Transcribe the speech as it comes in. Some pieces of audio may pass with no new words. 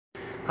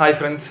Hi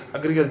friends,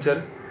 agriculture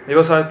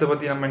விவசாயத்தை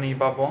பற்றி நம்ம இன்றைக்கி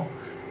பார்ப்போம்.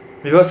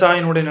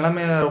 விவசாயினுடைய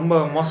நிலைமை ரொம்ப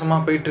மோசமாக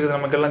போயிட்டுருக்குது,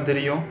 நமக்கெல்லாம்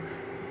தெரியும்.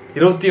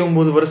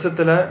 29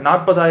 வருஷத்தில்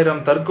 40,000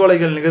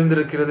 தற்கொலைகள்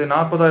நிகழ்ந்திருக்கிறது.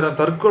 40,000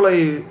 தற்கொலை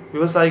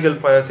விவசாயிகள்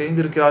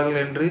செய்திருக்கிறார்கள்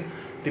என்று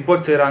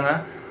ரிப்போர்ட் செய்கிறாங்க.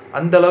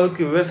 அந்த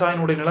அளவுக்கு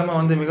விவசாயினுடைய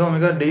நிலைமை மிக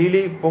மிக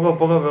டெய்லி போக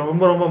போக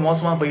ரொம்ப ரொம்ப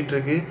மோசமாக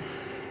போயிட்டுருக்கு.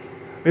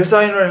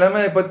 விவசாயினுடைய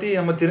நிலைமையை பற்றி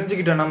நம்ம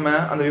தெரிஞ்சுக்கிட்டோம். நம்ம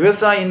அந்த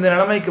விவசாயி இந்த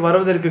நிலைமைக்கு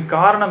வருவதற்கு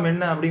காரணம்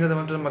என்ன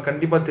அப்படிங்கிறத நம்ம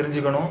கண்டிப்பாக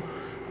தெரிஞ்சுக்கணும்.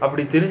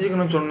 அப்படி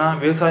தெரிஞ்சுக்கணும்னு சொன்னால்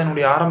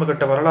விவசாயினுடைய ஆரம்ப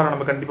கட்ட வரலாறை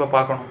நம்ம கண்டிப்பாக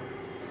பார்க்கணும்.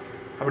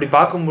 அப்படி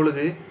பார்க்கும்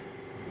பொழுது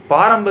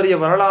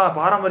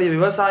பாரம்பரிய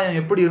விவசாயம்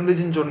எப்படி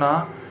இருந்துச்சுன்னு சொன்னால்,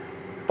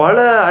 பல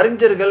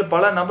அறிஞர்கள்,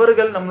 பல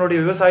நபர்கள் நம்மளுடைய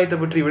விவசாயத்தை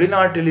பற்றி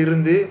வெளிநாட்டில்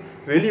இருந்து,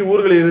 வெளி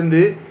ஊர்களில்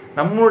இருந்து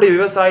நம்மளுடைய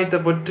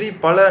விவசாயத்தை பற்றி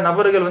பல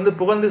நபர்கள்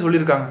புகழ்ந்து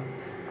சொல்லியிருக்காங்க.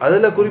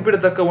 அதில்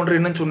குறிப்பிடத்தக்க ஒன்று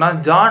என்னன்னு சொன்னால்,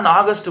 ஜான்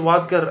ஆகஸ்ட்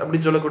வாக்கர்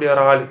அப்படின்னு சொல்லக்கூடிய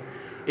ஒரு ஆள்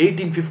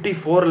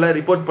 1854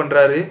 ரிப்போர்ட்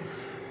பண்ணுறாரு.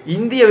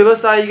 இந்திய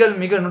விவசாயிகள்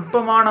மிக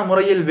நுட்பமான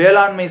முறையில்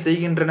வேளாண்மை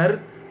செய்கின்றனர்.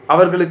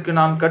 அவர்களுக்கு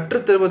நாம்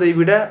கற்றுத்தருவதை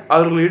விட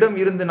அவர்களிடம்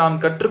இருந்து நாம்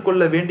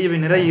கற்றுக்கொள்ள வேண்டியவை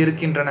நிறைய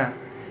இருக்கின்றன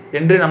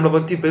என்று நம்மளை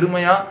பற்றி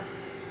பெருமையாக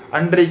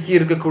அன்றைக்கு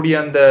இருக்கக்கூடிய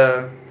அந்த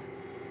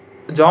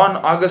ஜான்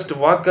ஆகஸ்ட்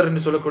வாக்கர்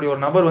என்று சொல்லக்கூடிய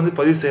ஒரு நபர்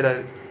பதிவு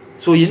செய்கிறாரு.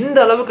 ஸோ எந்த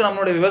அளவுக்கு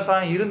நம்மளுடைய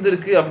விவசாயம்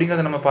இருந்திருக்கு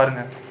அப்படிங்கிறத நம்ம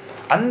பாருங்கள்.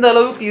 அந்த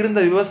அளவுக்கு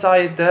இருந்த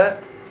விவசாயத்தை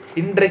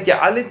இன்றைக்கு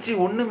அழிச்சு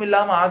ஒன்றும்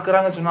இல்லாமல்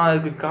ஆக்குறாங்க சொன்னால்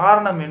அதுக்கு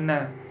காரணம் என்ன?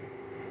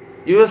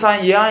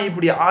 விவசாயம் ஏன்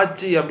இப்படி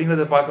ஆச்சு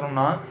அப்படிங்கிறத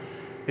பார்க்கணும்னா,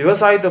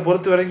 விவசாயத்தை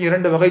பொறுத்த வரைக்கும்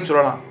 2 வகை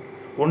சொல்லலாம்.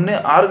 ஒன்று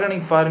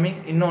ஆர்கானிக் ஃபார்மிங்,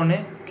 இன்னொன்று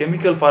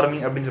கெமிக்கல்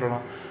ஃபார்மிங் அப்படின்னு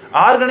சொல்லலாம்.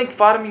 ஆர்கானிக்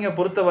ஃபார்மிங்கை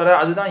பொறுத்தவரை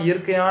அதுதான்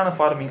இயற்கையான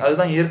ஃபார்மிங்,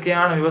 அதுதான்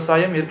இயற்கையான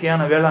விவசாயம்,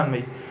 இயற்கையான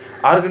வேளாண்மை.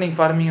 ஆர்கானிக்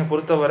ஃபார்மிங்கை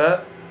பொறுத்தவரை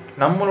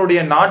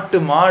நம்மளுடைய நாட்டு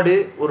மாடு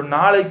ஒரு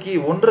நாளைக்கு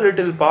 1.5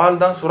 லிட்டர்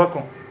பால் தான்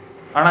சுரக்கும்.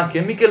 ஆனால்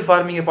கெமிக்கல்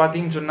ஃபார்மிங்கை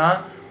பார்த்தீங்கன்னு சொன்னால்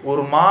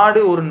ஒரு மாடு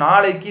ஒரு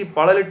நாளைக்கு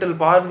பல லிட்டர்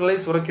பால்களை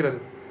சுரக்கிறது.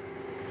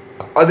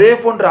 அதே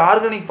போன்ற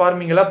ஆர்கானிக்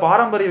ஃபார்மிங்கில்,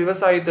 பாரம்பரிய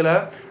விவசாயத்தில்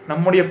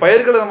நம்முடைய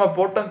பயிர்களை நம்ம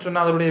போட்டோம்னு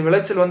சொன்னால் அதனுடைய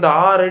விளைச்சல்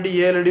 6 அடி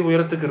 7 அடி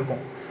உயரத்துக்கு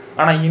இருக்கும்.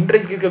 ஆனால்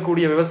இன்றைக்கு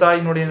இருக்கக்கூடிய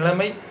விவசாயினுடைய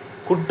நிலைமை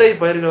குட்டை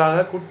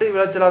பயிர்களாக, குட்டை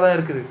விளைச்சலாக தான்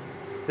இருக்குது.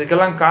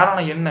 இதுக்கெல்லாம்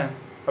காரணம் என்ன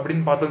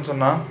அப்படின்னு பார்த்தோன்னு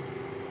சொன்னால்,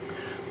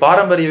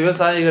 பாரம்பரிய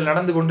விவசாயிகள்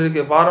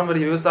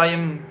பாரம்பரிய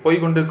விவசாயம்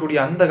போய்கொண்டிருக்கக்கூடிய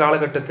அந்த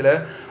காலகட்டத்தில்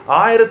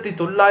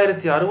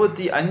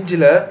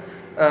 1965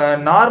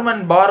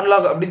 நார்மன்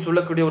பார்லாக் அப்படின்னு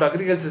சொல்லக்கூடிய ஒரு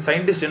அக்ரிகல்ச்சர்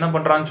சயின்டிஸ்ட் என்ன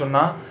பண்ணுறான்னு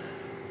சொன்னால்,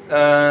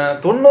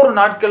 90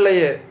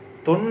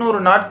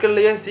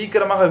 நாட்கள்லேயே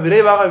சீக்கிரமாக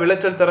விரைவாக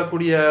விளைச்சல்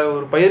தரக்கூடிய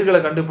ஒரு பயிர்களை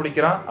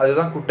கண்டுபிடிக்கிறான்.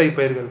 அதுதான் குட்டை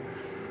பயிர்கள்.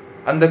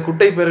 அந்த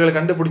குட்டை பயிர்களை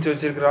கண்டுபிடிச்சி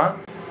வச்சிருக்கிறான்.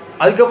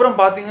 அதுக்கப்புறம்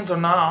பார்த்தீங்கன்னு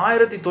சொன்னால்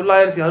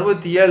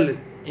 1967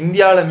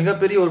 இந்தியாவில்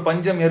மிகப்பெரிய ஒரு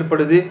பஞ்சம்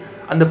ஏற்படுது.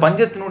 அந்த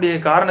பஞ்சத்தினுடைய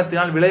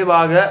காரணத்தினால்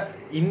விளைவாக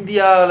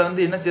இந்தியாவில்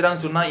என்ன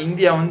செய்கிறாங்கன்னு சொன்னால்,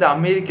 இந்தியா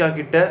அமெரிக்கா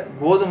கிட்ட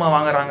கோதுமை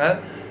வாங்குறாங்க.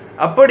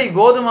 அப்படி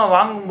கோதுமை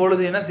வாங்கும்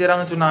பொழுது என்ன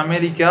செய்கிறாங்கன்னு சொன்னால்,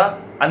 அமெரிக்கா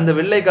அந்த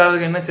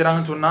வெள்ளைக்காரர்கள் என்ன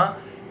செய்கிறாங்கன்னு சொன்னால்,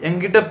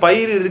 எங்கிட்ட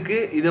பயிர்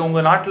இருக்குது, இதை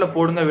உங்கள் நாட்டில்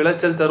போடுங்க,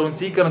 விளைச்சல் தரும்,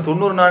 சீக்கிரம்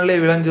 90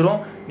 நாள்லேயே விளைஞ்சிரும்,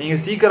 நீங்கள்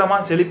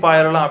சீக்கிரமாக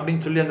செழிப்பாயிரலாம்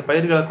அப்படின்னு சொல்லி அந்த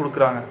பயிர்களை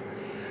கொடுக்குறாங்க.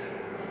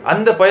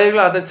 அந்த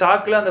பயிர்களை அதை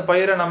சாக்கில் அந்த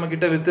பயிரை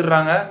நம்மக்கிட்ட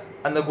வித்துடுறாங்க.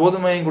 அந்த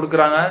கோதுமையும்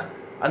கொடுக்குறாங்க.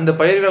 அந்த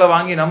பயிர்களை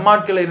வாங்கி நம்ம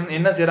ஆட்களை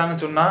என்ன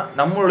செய்கிறாங்கன்னு சொன்னால்,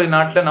 நம்மளுடைய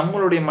நாட்டில்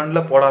நம்மளுடைய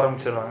மண்ணில் போட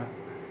ஆரம்பிச்சிடுறாங்க.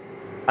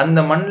 அந்த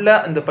மண்ணில்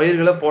அந்த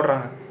பயிர்களை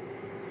போடுறாங்க.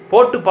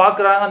 போட்டு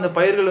பார்க்குறாங்க, அந்த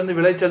பயிர்கள்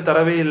விளைச்சல்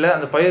தரவே இல்லை.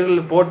 அந்த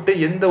பயிர்கள் போட்டு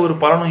எந்த ஒரு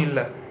பலனும்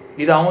இல்லை.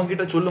 இது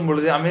அவங்கக்கிட்ட சொல்லும்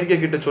பொழுது, அமெரிக்கா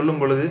கிட்ட சொல்லும்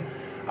பொழுது,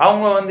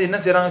 அவங்க என்ன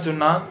செய்கிறாங்கன்னு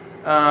சொன்னால்,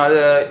 அது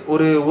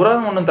ஒரு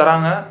உரம் ஒன்று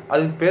தராங்க.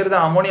 அதுக்கு பேர்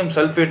தான் அமோனியம்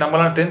சல்ஃபேட்.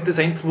 நம்மளாம் 10th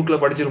சயின்ஸ்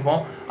புக்கில்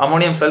படிச்சிருப்போம்.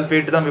 அமோனியம்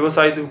சல்ஃபேட் தான்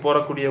விவசாயத்துக்கு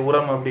போடக்கூடிய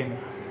உரம் அப்படின்னு.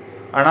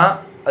 ஆனால்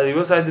அது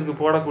விவசாயத்துக்கு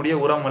போடக்கூடிய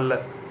உரம் அல்ல,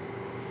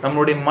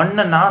 நம்மளுடைய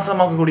மண்ணை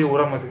நாசமாக்கக்கூடிய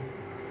உரம் அது.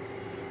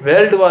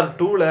 வேர்ல்டு வார்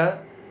 2ல்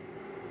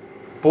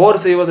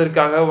போர்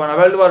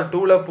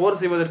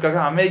செய்வதற்காக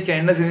அமெரிக்கா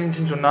என்ன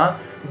செஞ்சுன்னு சொன்னால்,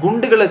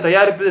 குண்டுகளை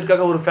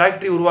தயாரிப்பதற்காக ஒரு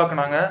ஃபேக்ட்ரி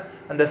உருவாக்குனாங்க.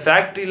 அந்த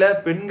ஃபேக்ட்ரியில்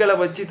பெண்களை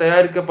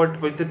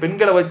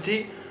வச்சு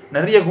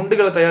நிறைய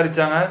குண்டுகளை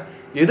தயாரித்தாங்க.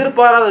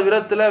 எதிர்பாராத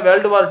விதத்தில்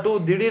வேர்ல்டு வார் 2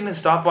 திடீர்னு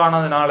ஸ்டாப்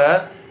ஆனதுனால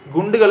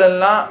குண்டுகள்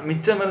எல்லாம்,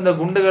 மிச்சம் இருந்த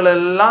குண்டுகள்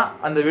எல்லாம்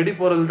அந்த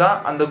வெடிப்பொருள் தான்,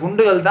 அந்த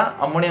குண்டுகள் தான்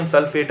அமோனியம்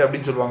சல்ஃபேட்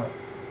அப்படின்னு சொல்லுவாங்க.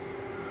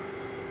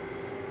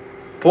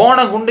 போன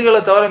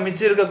குண்டுகளை தவிர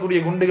மிச்சம் இருக்கக்கூடிய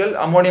குண்டுகள்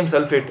அமோனியம்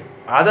சல்ஃபேட்.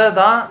 அதை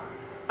தான்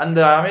அந்த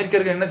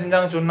அமெரிக்கர்கள் என்ன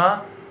செஞ்சாங்கன்னு சொன்னால்,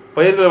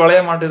 பயிர்கள் விளைய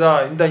மாட்டுதா,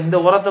 இந்த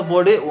உரத்தை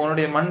போடு,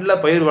 உன்னுடைய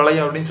மண்ணில் பயிர்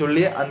விளையும் அப்படின்னு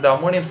சொல்லி அந்த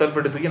அமோனியம்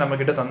சல்ஃபேட்டை தூக்கி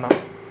நம்மக்கிட்ட தந்தான்.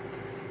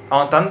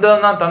 அவன்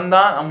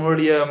தந்தான்.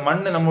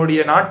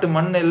 நம்மளுடைய நாட்டு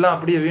மண் எல்லாம்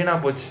அப்படியே வீணாக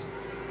போச்சு.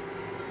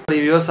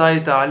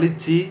 விவசாயத்தை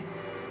அழிச்சு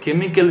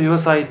கெமிக்கல்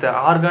விவசாயத்தை,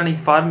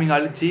 ஆர்கானிக் ஃபார்மிங்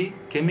அழிச்சு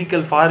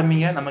கெமிக்கல்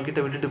ஃபார்மிங்கை நம்மக்கிட்ட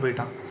விட்டுட்டு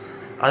போயிட்டான்.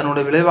 அதனோட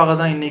விளைவாக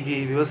தான் இன்றைக்கி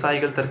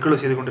விவசாயிகள் தற்கொலை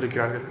செய்து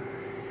கொண்டிருக்கிறார்கள்.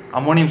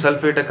 அமோனியம்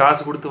சல்ஃபேட்டை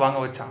காசு கொடுத்து வாங்க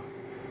வச்சான்,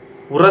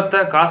 உரத்தை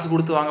காசு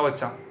கொடுத்து வாங்க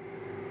வச்சான்.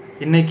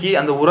 இன்றைக்கி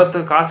அந்த உரத்தை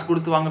காசு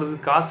கொடுத்து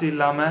வாங்குறதுக்கு காசு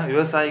இல்லாமல்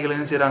விவசாயிகள்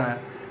என்ன செய்கிறாங்க,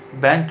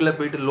 பேங்க்கில்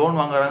போயிட்டு லோன்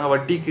வாங்குறாங்க,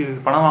 வட்டிக்கு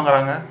பணம்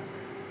வாங்குறாங்க.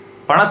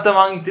 பணத்தை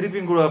வாங்கி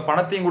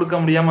பணத்தையும் கொடுக்க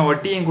முடியாமல்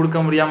வட்டியையும் கொடுக்க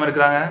முடியாமல்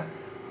இருக்கிறாங்க.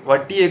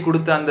 வட்டியை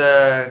கொடுத்த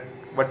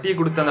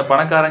அந்த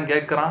பணக்காரன்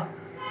கேட்குறான்,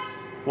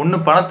 ஒன்று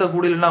பணத்தை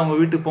கூட இல்லைன்னா அவங்க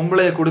வீட்டு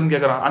பொம்பளையை கொடுன்னு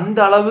கேட்குறாங்க. அந்த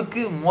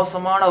அளவுக்கு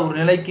மோசமான ஒரு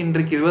நிலைக்கு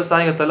இன்றைக்கு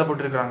விவசாயிகள்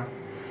தள்ளப்பட்டிருக்கிறாங்க.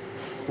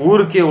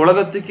 ஊருக்கே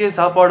உலகத்துக்கே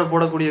சாப்பாடு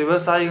போடக்கூடிய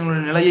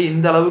விவசாயிகளுடைய நிலையை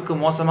இந்த அளவுக்கு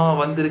மோசமாக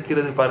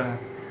வந்திருக்கிறது பாருங்க.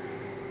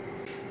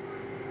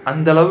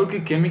 அந்த அளவுக்கு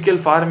கெமிக்கல்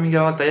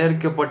ஃபார்மிங்கால்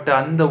தயாரிக்கப்பட்ட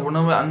அந்த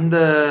உணவு, அந்த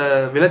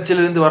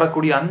விளைச்சலிலிருந்து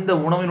வரக்கூடிய அந்த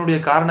உணவினுடைய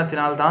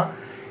காரணத்தினால்தான்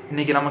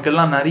இன்னைக்கு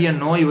நமக்கெல்லாம் நிறைய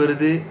நோய்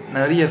வருது,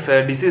 நிறைய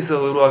டிசீஸ்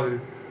உருவாகுது.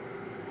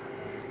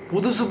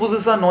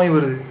 புதுசாக நோய்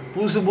வருது,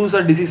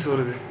 புதுசாக டிசீஸ்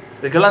வருது.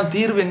 இதுக்கெல்லாம்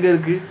தீர்வு எங்கே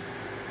இருக்குது?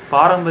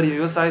 பாரம்பரிய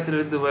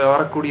விவசாயத்திலிருந்து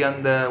வரக்கூடிய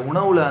அந்த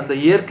உணவில், அந்த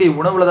இயற்கை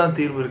உணவில் தான்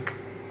தீர்வு இருக்குது.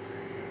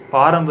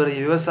 பாரம்பரிய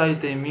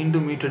விவசாயத்தை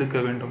மீண்டும் மீட்டெடுக்க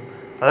வேண்டும்.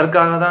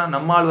 அதற்காக தான்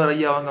நம்மாழ்வார்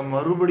ஐயா அவங்க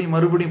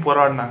மறுபடியும்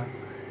போராடினாங்க.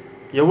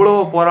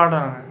 எவ்வளவோ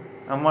போராடினாங்க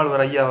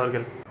நம்மாழ்வார் ஐயா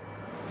அவர்கள்.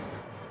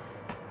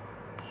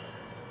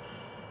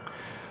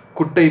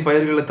 குட்டை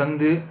பயிர்களை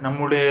தந்து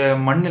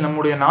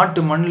நம்முடைய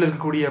நாட்டு மண்ணில்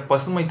இருக்கக்கூடிய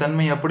பசுமை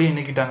தன்மையை அப்படியே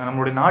நீக்கிட்டாங்க.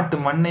 நம்மளுடைய நாட்டு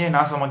மண்ணையே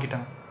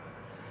நாசமாக்கிட்டாங்க.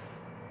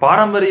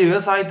 பாரம்பரிய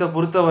விவசாயத்தை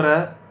பொறுத்தவரை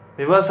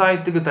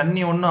விவசாயத்துக்கு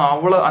தண்ணி ஒன்றும்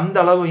அவ்வளோ அந்த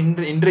அளவு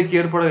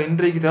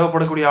இன்றைக்கு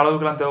தேவைப்படக்கூடிய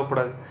அளவுக்குலாம்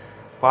தேவைப்படாது.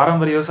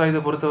 பாரம்பரிய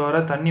விவசாயத்தை பொறுத்தவரை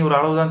தண்ணி ஒரு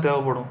அளவு தான்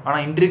தேவைப்படும்.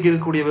 ஆனால் இன்றைக்கு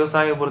இருக்கக்கூடிய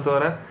விவசாயத்தை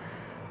பொறுத்தவரை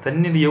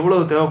தண்ணீர்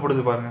எவ்வளவு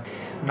தேவைப்படுது பாருங்கள்.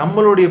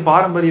 நம்மளுடைய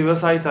பாரம்பரிய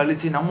விவசாயத்தை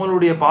அழித்து,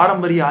 நம்மளுடைய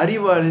பாரம்பரிய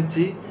அறிவை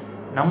அழித்து,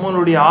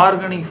 நம்மளுடைய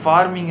ஆர்கானிக்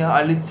ஃபார்மிங்கை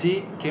அழித்து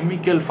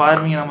கெமிக்கல்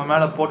ஃபார்மிங்கை நம்ம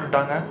மேலே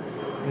போட்டுட்டாங்க.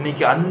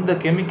 இன்றைக்கி அந்த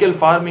கெமிக்கல்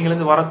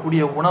ஃபார்மிங்லேருந்து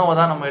வரக்கூடிய உணவை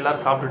தான் நம்ம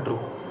எல்லோரும்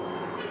சாப்பிட்டுட்ருக்கோம்.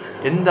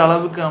 எந்த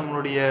அளவுக்கு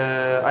நம்மளுடைய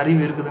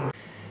அறிவு இருக்குதுன்னு.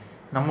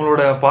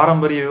 நம்மளோட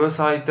பாரம்பரிய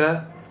விவசாயத்தை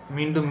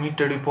மீண்டும்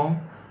மீட்டெடுப்போம்.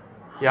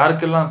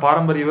 யாருக்கெல்லாம்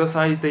பாரம்பரிய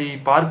விவசாயத்தை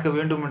பார்க்க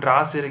வேண்டும் என்ற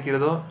ஆசை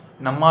இருக்கிறதோ,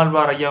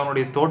 நம்மாழ்வார்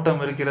ஐயாவுடைய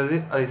தோட்டம் இருக்கிறது,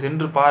 அதை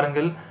சென்று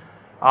பாருங்கள்.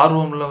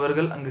 ஆர்வம்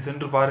உள்ளவர்கள் அங்கு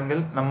சென்று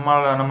பாருங்கள்.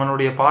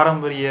 நம்மளுடைய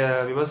பாரம்பரிய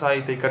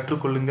விவசாயத்தை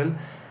கற்றுக்கொள்ளுங்கள்.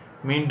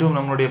 மீண்டும்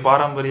நம்மளுடைய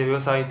பாரம்பரிய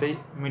விவசாயத்தை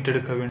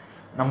மீட்டெடுக்க வேண்டும்.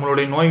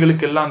 நம்மளுடைய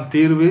நோய்களுக்கெல்லாம்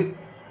தீர்வு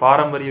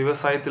பாரம்பரிய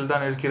விவசாயத்தில்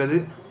தான் இருக்கிறது,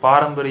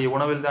 பாரம்பரிய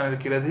உணவில் தான்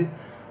இருக்கிறது.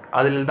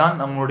 அதில் தான்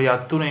நம்மளுடைய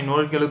அத்துணை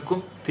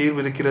நோய்களுக்கும் தீர்வு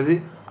இருக்கிறது.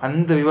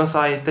 அந்த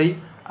விவசாயத்தை,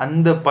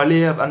 அந்த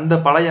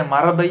பழைய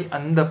மரபை,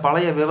 அந்த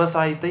பழைய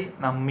விவசாயத்தை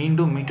நாம்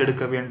மீண்டும்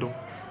மீட்டெடுக்க வேண்டும்.